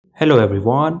Hello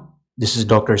everyone, this is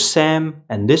Dr. Sam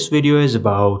and this video is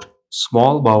about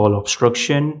small bowel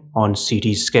obstruction on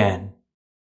CT scan.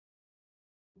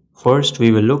 First,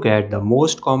 we will look at the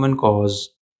most common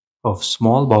cause of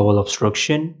small bowel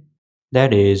obstruction,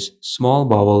 that is small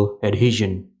bowel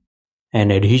adhesion.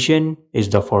 An adhesion is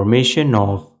the formation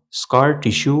of scar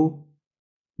tissue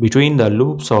between the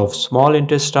loops of small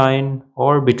intestine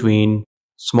or between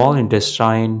small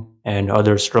intestine and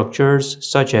other structures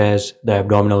such as the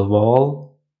abdominal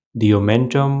wall, the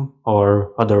omentum,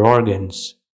 or other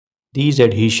organs. These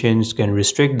adhesions can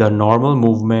restrict the normal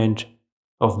movement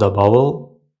of the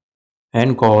bowel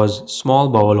and cause small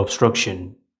bowel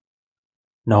obstruction.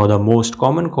 Now, the most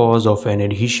common cause of an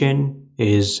adhesion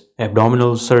is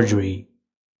abdominal surgery.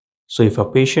 So if a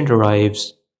patient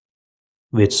arrives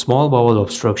with small bowel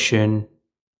obstruction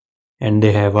and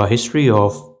they have a history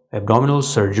of abdominal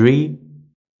surgery,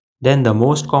 then the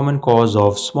most common cause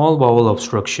of small bowel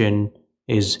obstruction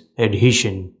is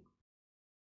adhesion.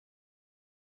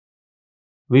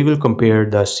 We will compare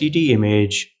the CT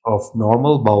image of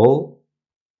normal bowel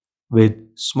with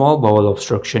small bowel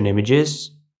obstruction images.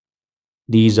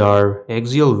 These are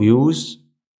axial views.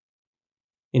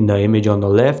 In the image on the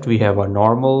left, we have a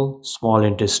normal small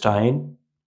intestine.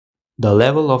 The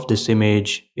level of this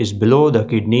image is below the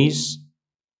kidneys.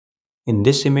 In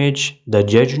this image, the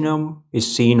jejunum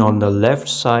is seen on the left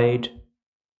side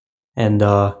and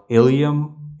the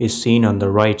ileum is seen on the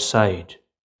right side,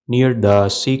 near the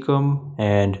cecum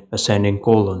and ascending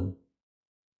colon.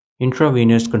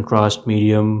 Intravenous contrast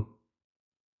medium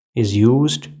is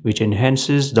used, which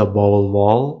enhances the bowel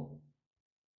wall.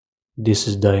 This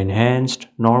is the enhanced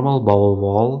normal bowel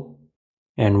wall,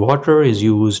 and water is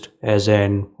used as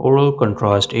an oral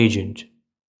contrast agent.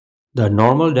 The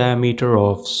normal diameter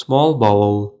of small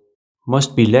bowel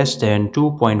must be less than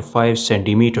 2.5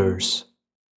 centimeters,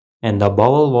 and the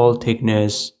bowel wall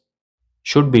thickness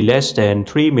should be less than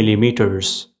 3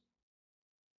 millimeters.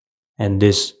 And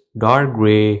this dark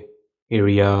gray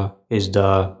area is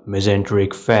the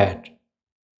mesenteric fat.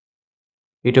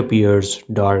 It appears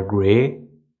dark gray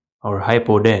or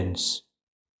hypodense.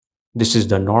 This is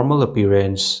the normal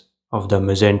appearance of the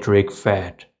mesenteric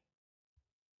fat.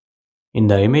 In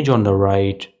the image on the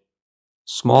right,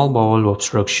 small bowel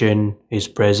obstruction is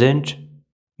present.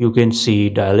 You can see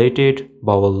dilated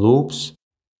bowel loops,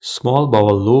 small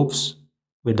bowel loops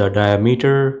with a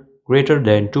diameter greater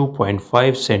than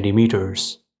 2.5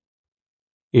 centimeters.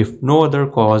 If no other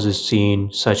cause is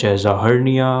seen, such as a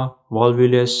hernia,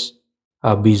 volvulus,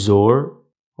 a bezoar,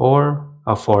 or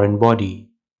a foreign body.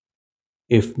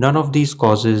 If none of these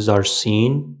causes are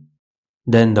seen,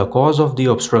 then the cause of the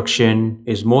obstruction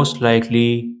is most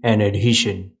likely an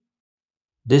adhesion.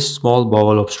 This small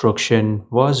bowel obstruction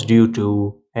was due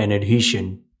to an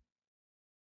adhesion.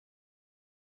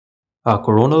 A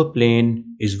coronal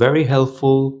plane is very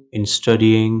helpful in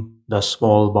studying the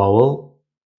small bowel.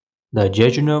 The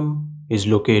jejunum is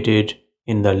located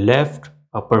in the left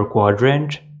upper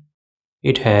quadrant.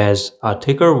 It has a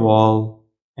thicker wall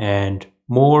and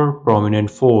more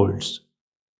prominent folds.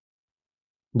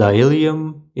 The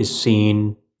ileum is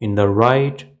seen in the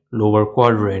right lower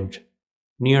quadrant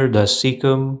near the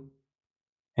cecum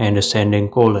and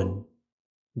ascending colon.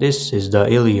 This is the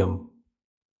ileum.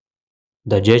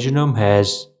 The jejunum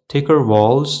has thicker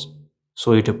walls,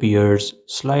 so it appears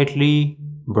slightly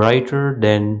brighter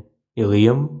than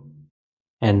ileum,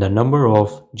 and the number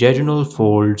of jejunal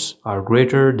folds are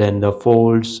greater than the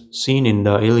folds seen in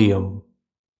the ileum.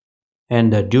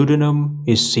 And the duodenum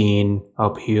is seen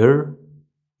up here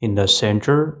in the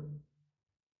center.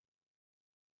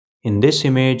 In this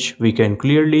image, we can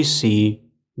clearly see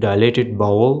dilated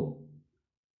bowel.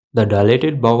 The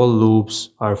dilated bowel loops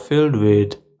are filled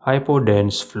with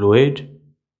hypodense fluid.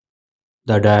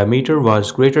 The diameter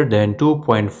was greater than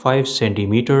 2.5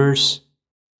 centimeters.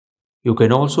 You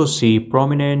can also see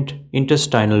prominent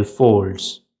intestinal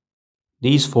folds.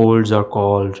 These folds are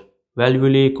called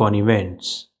valvulae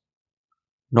conniventes.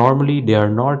 Normally, they are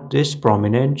not this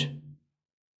prominent,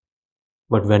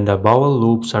 but when the bowel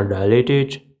loops are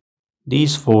dilated,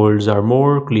 these folds are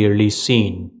more clearly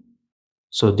seen.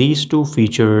 So these two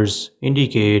features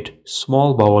indicate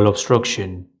small bowel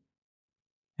obstruction.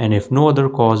 And if no other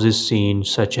cause is seen,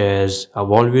 such as a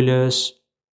volvulus,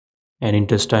 an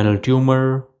intestinal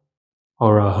tumor,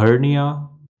 or a hernia,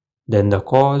 then the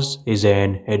cause is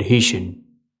an adhesion.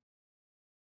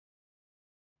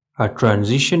 A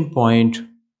transition point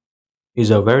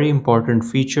is a very important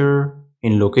feature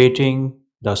in locating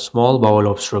the small bowel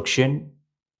obstruction.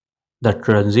 The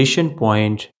transition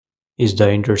point is the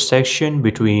intersection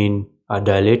between a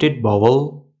dilated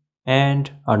bowel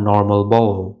and a normal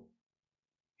bowel.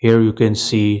 Here you can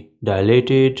see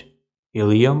dilated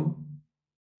ileum,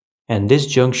 and this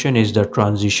junction is the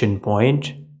transition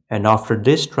point, and after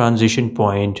this transition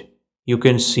point you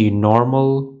can see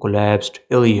normal collapsed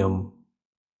ileum.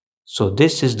 So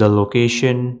this is the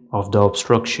location of the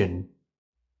obstruction.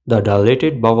 The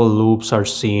dilated bowel loops are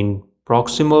seen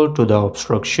proximal to the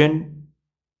obstruction,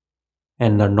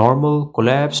 and the normal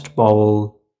collapsed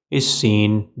bowel is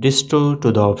seen distal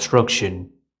to the obstruction.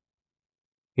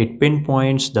 It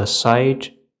pinpoints the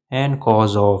site and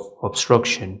cause of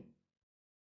obstruction.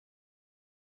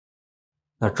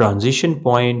 The transition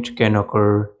point can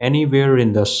occur anywhere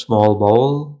in the small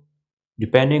bowel,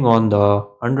 depending on the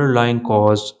underlying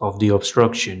cause of the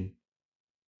obstruction.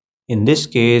 In this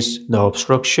case, the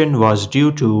obstruction was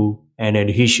due to an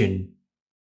adhesion.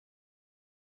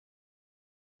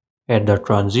 At the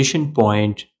transition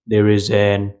point, there is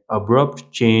an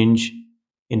abrupt change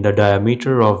in the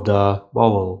diameter of the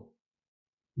bowel.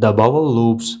 The bowel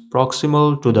loops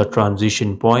proximal to the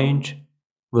transition point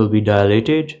will be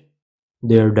dilated.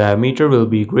 Their diameter will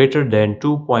be greater than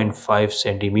 2.5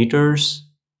 centimeters,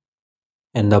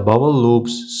 and the bowel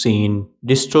loops seen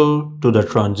distal to the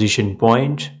transition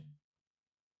point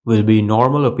will be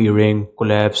normal appearing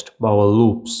collapsed bowel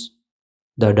loops.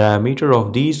 The diameter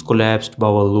of these collapsed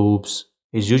bowel loops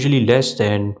is usually less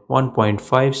than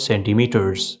 1.5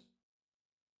 centimeters.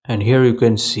 And here you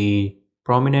can see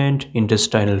prominent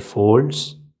intestinal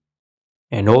folds,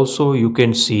 and also you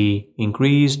can see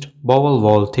increased bowel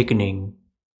wall thickening.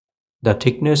 The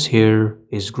thickness here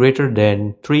is greater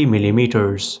than 3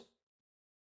 millimeters.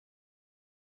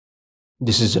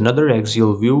 This is another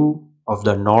axial view of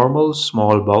the normal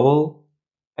small bowel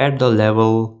at the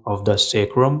level of the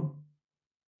sacrum.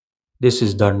 This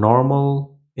is the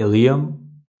normal ileum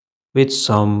with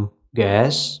some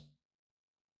gas.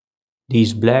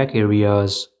 These black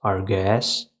areas are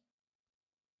gas.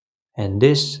 And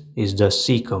this is the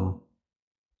cecum.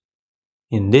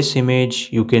 In this image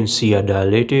you can see a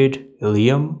dilated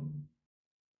ileum,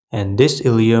 and this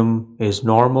ileum is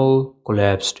normal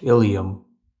collapsed ileum.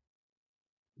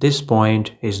 This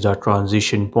point is the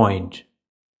transition point.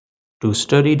 To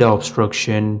study the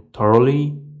obstruction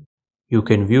thoroughly, you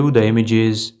can view the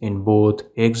images in both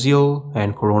axial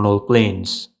and coronal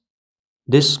planes.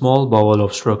 This small bowel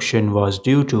obstruction was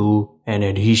due to an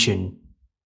adhesion.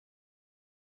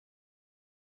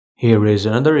 Here is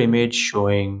another image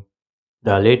showing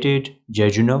dilated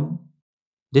jejunum.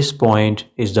 This point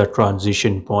is the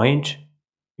transition point.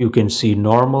 You can see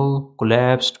normal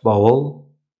collapsed bowel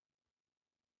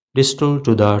distal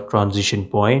to the transition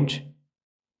point,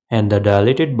 and the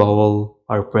dilated bowel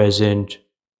are present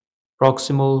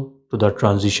proximal to the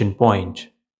transition point.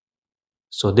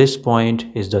 So this point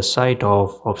is the site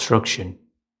of obstruction.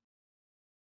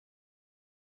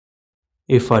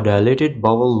 If a dilated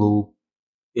bowel loop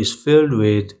is filled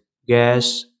with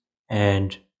gas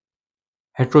and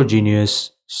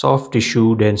heterogeneous soft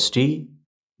tissue density,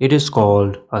 it is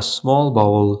called a small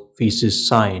bowel feces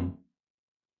sign.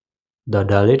 The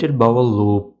dilated bowel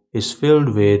loop is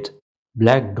filled with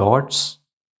black dots,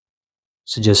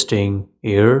 suggesting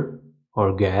air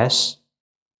or gas,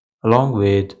 along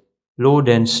with low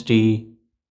density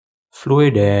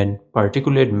fluid and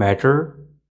particulate matter.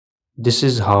 This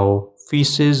is how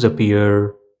feces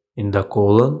appear in the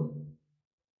colon.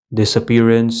 This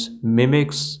appearance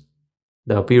mimics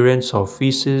the appearance of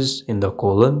feces in the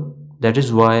colon. That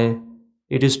is why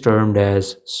it is termed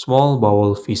as small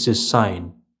bowel feces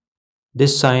sign.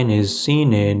 This sign is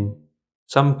seen in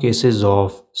some cases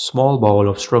of small bowel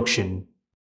obstruction.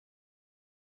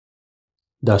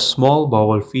 The small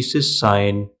bowel feces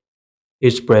sign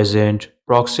is present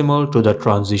proximal to the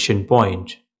transition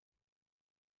point,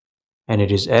 and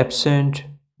it is absent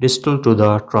distal to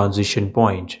the transition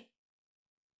point.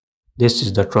 This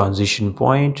is the transition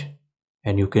point,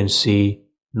 and you can see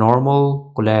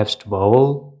normal collapsed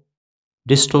bowel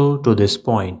distal to this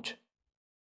point.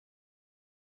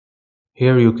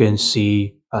 Here you can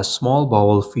see a small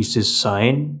bowel feces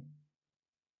sign.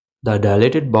 The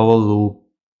dilated bowel loop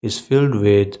is filled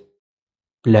with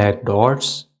black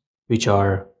dots, which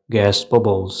are gas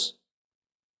bubbles.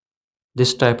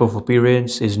 This type of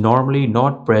appearance is normally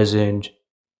not present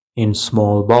in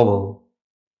small bowel.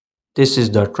 This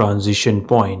is the transition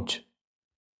point.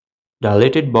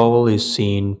 Dilated bowel is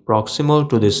seen proximal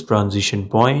to this transition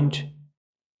point,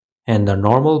 and the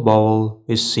normal bowel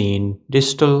is seen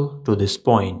distal to this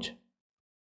point.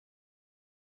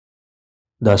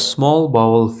 The small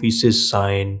bowel feces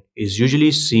sign is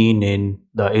usually seen in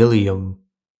the ileum,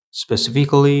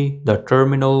 specifically the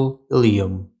terminal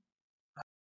ileum.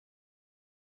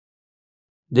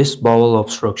 This bowel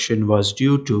obstruction was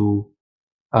due to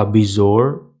A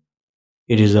bezoar.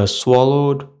 It is a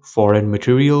swallowed foreign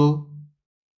material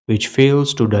which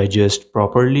fails to digest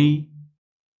properly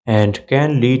and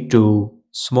can lead to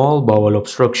small bowel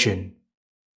obstruction.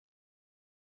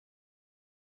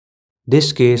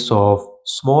 This case of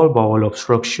small bowel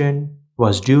obstruction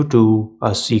was due to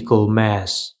a cecal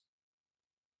mass.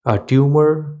 A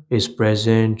tumor is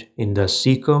present in the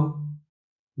cecum,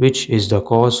 which is the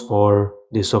cause for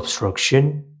this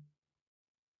obstruction.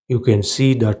 You can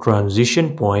see the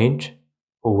transition point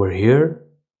over here,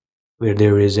 where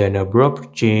there is an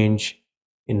abrupt change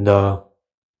in the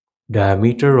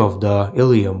diameter of the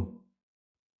ileum.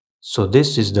 So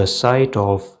this is the site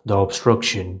of the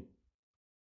obstruction.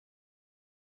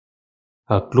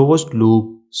 A closed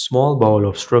loop small bowel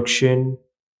obstruction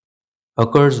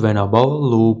occurs when a bowel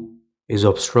loop is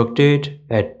obstructed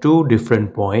at two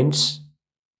different points,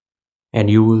 and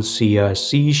you will see a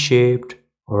C-shaped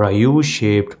or a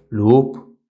U-shaped loop,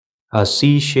 a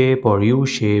C-shaped or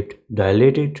U-shaped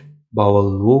dilated bowel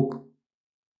loop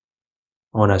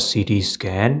on a CT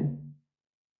scan.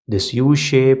 This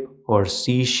U-shape or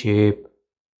C-shape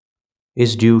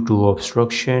is due to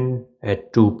obstruction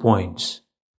at 2 points.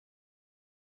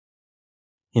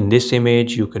 In this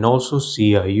image, you can also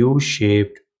see a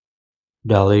U-shaped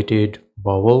dilated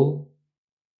bowel,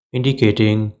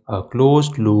 indicating a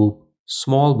closed loop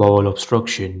small bowel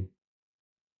obstruction.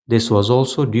 This was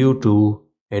also due to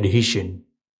adhesion.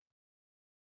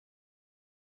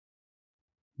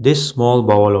 This small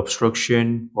bowel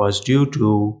obstruction was due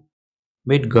to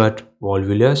midgut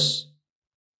volvulus.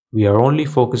 We are only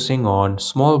focusing on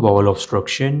small bowel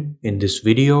obstruction in this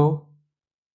video.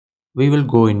 We will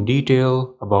go in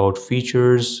detail about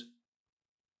features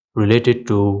related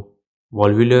to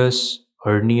volvulus,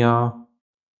 hernia,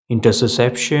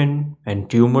 intussusception, and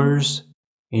tumors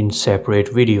in separate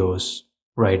videos.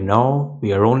 Right now,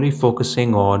 we are only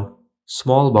focusing on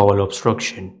small bowel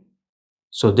obstruction.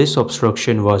 So this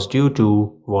obstruction was due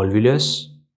to volvulus.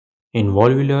 In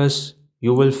volvulus,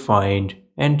 you will find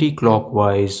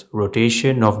anti-clockwise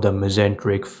rotation of the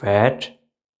mesenteric fat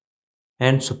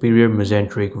and superior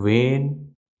mesenteric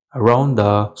vein around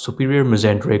the superior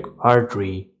mesenteric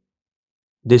artery.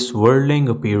 This whirling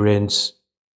appearance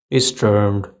is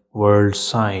termed whirl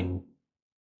sign.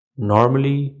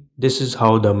 Normally, this is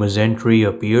how the mesentery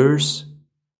appears.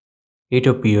 It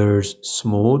appears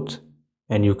smooth,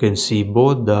 and you can see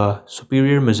both the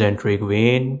superior mesenteric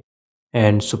vein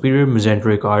and superior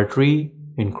mesenteric artery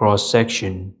in cross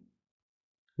section.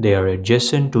 They are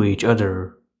adjacent to each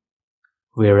other,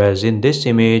 whereas in this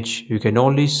image you can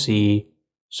only see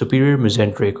superior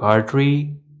mesenteric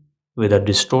artery with a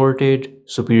distorted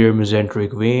superior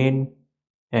mesenteric vein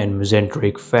and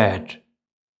mesenteric fat.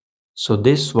 So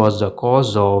this was the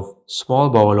cause of small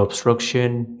bowel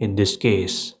obstruction in this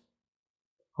case.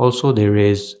 Also, there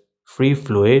is free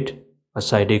fluid,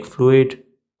 ascitic fluid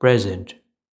present.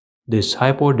 This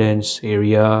hypodense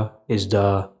area is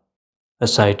the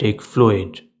ascitic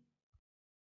fluid.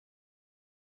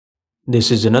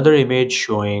 This is another image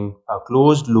showing a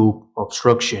closed loop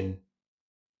obstruction.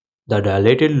 The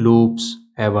dilated loops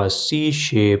have a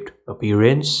C-shaped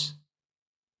appearance.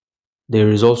 There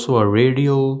is also a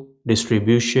radial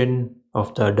distribution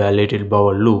of the dilated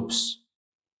bowel loops.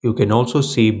 You can also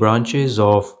see branches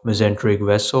of mesenteric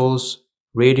vessels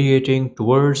radiating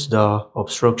towards the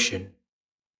obstruction.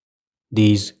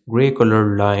 These gray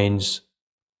colored lines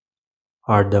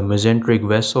are the mesenteric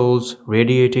vessels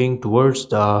radiating towards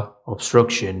the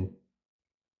obstruction.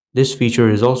 This feature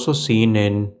is also seen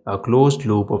in a closed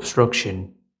loop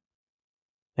obstruction.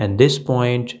 And this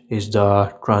point is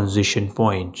the transition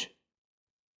point.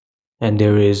 And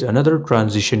there is another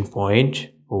transition point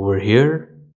over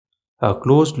here. A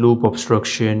closed loop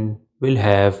obstruction will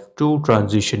have two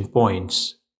transition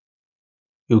points.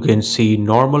 You can see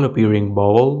normal appearing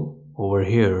bowel over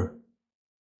here.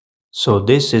 So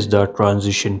this is the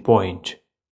transition point.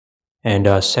 And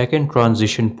a second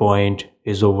transition point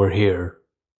is over here.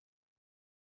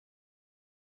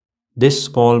 This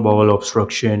small bowel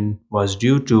obstruction was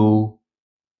due to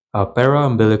a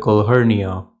paraumbilical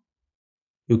hernia.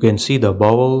 You can see the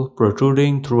bowel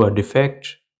protruding through a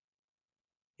defect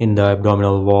in the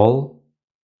abdominal wall.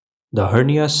 The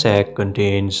hernia sac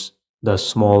contains the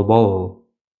small bowel.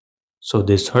 So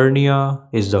this hernia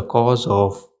is the cause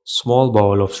of small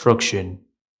bowel obstruction.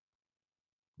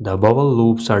 The bowel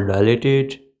loops are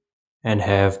dilated and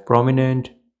have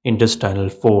prominent intestinal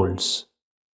folds.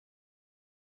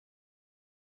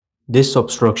 This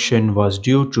obstruction was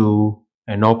due to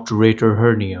an obturator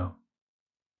hernia.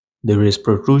 There is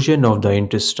protrusion of the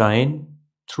intestine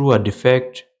through a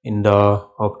defect in the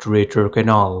obturator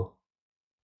canal.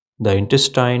 The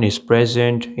intestine is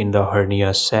present in the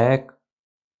hernia sac.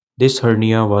 This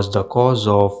hernia was the cause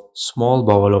of small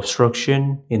bowel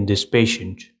obstruction in this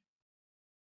patient.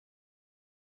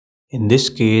 In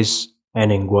this case, an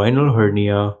inguinal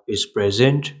hernia is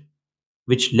present,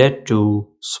 which led to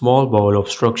small bowel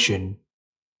obstruction.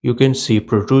 You can see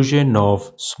protrusion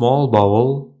of small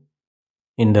bowel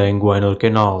in the inguinal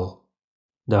canal.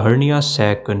 The hernia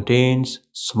sac contains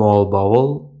small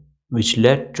bowel, which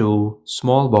led to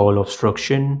small bowel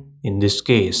obstruction in this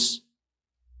case.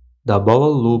 The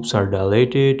bowel loops are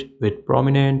dilated with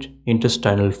prominent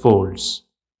intestinal folds.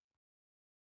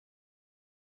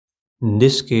 In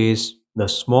this case, the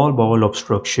small bowel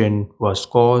obstruction was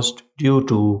caused due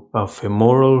to a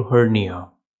femoral hernia.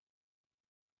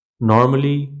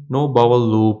 Normally, no bowel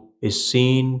loop is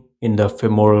seen in the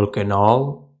femoral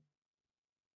canal,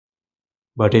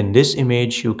 but in this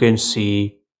image you can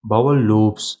see bowel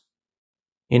loops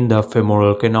in the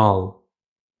femoral canal.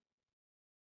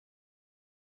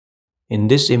 In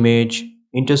this image,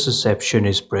 intussusception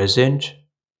is present.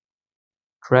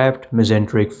 Trapped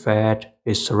mesenteric fat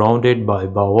is surrounded by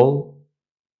bowel,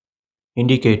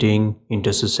 indicating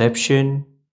intussusception,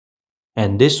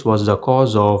 and this was the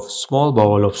cause of small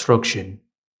bowel obstruction.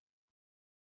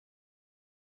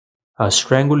 A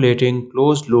strangulating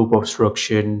closed-loop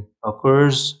obstruction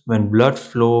occurs when blood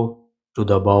flow to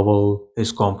the bowel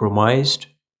is compromised,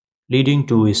 leading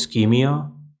to ischemia.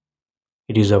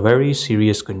 It is a very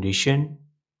serious condition.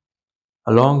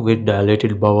 Along with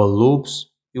dilated bowel loops,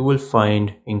 you will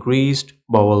find increased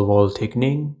bowel wall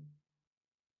thickening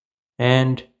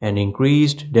and an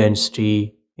increased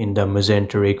density in the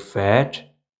mesenteric fat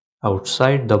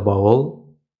outside the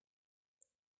bowel.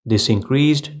 This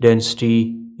increased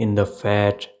density in the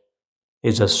fat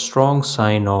is a strong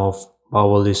sign of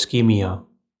bowel ischemia.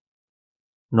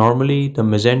 Normally, the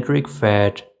mesenteric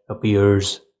fat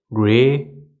appears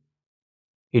gray.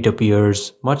 It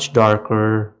appears much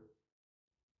darker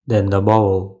than the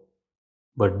bowel,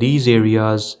 but these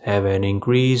areas have an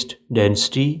increased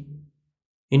density,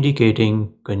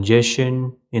 indicating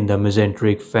congestion in the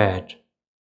mesenteric fat.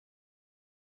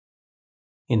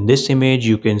 In this image,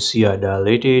 you can see a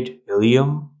dilated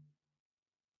ileum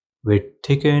with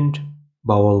thickened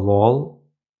bowel wall.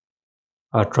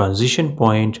 A transition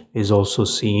point is also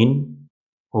seen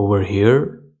over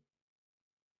here.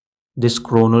 This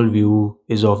coronal view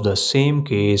is of the same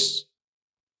case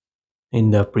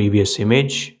in the previous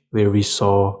image where we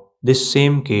saw this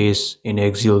same case in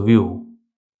axial view.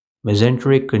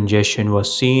 Mesenteric congestion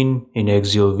was seen in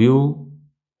axial view,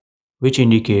 which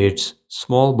indicates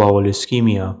small bowel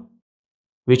ischemia,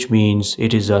 which means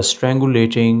it is a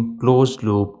strangulating closed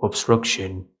loop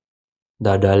obstruction.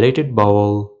 The dilated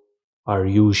bowel are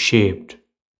U-shaped.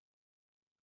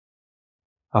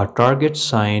 A target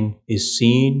sign is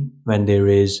seen when there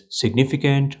is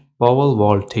significant bowel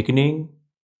wall thickening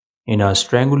in a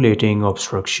strangulating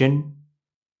obstruction.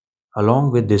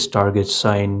 Along with this target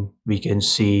sign, we can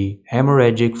see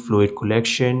hemorrhagic fluid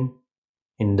collection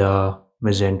in the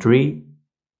mesentery.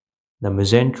 The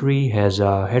mesentery has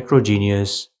a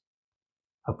heterogeneous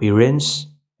appearance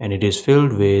and it is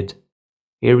filled with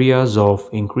areas of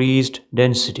increased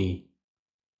density.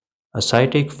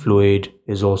 Ascitic fluid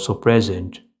is also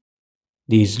present.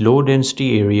 These low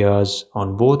density areas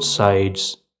on both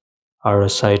sides are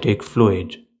ascitic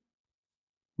fluid.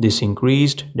 This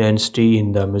increased density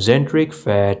in the mesenteric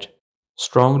fat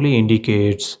strongly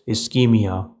indicates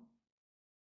ischemia.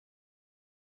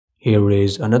 Here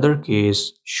is another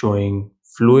case showing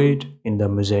fluid in the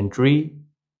mesentery,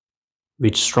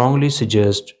 which strongly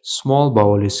suggests small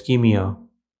bowel ischemia.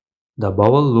 The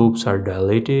bowel loops are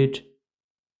dilated.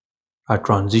 A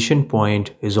transition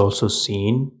point is also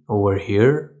seen over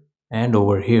here and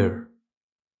over here,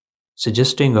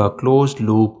 suggesting a closed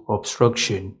loop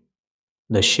obstruction.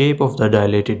 The shape of the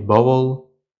dilated bowel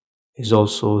is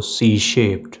also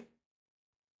C-shaped.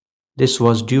 This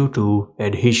was due to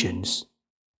adhesions.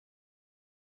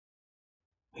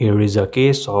 Here is a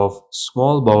case of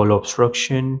small bowel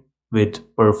obstruction with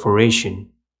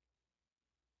perforation.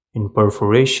 In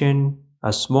perforation,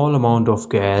 a small amount of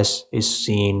gas is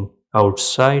seen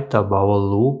outside the bowel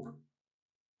loop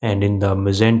and in the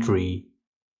mesentery.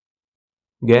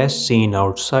 Gas seen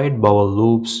outside bowel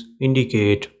loops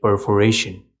indicate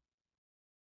perforation.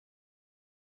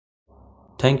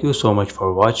 Thank you so much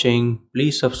for watching.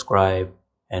 Please subscribe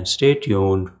and stay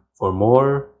tuned for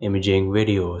more imaging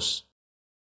videos.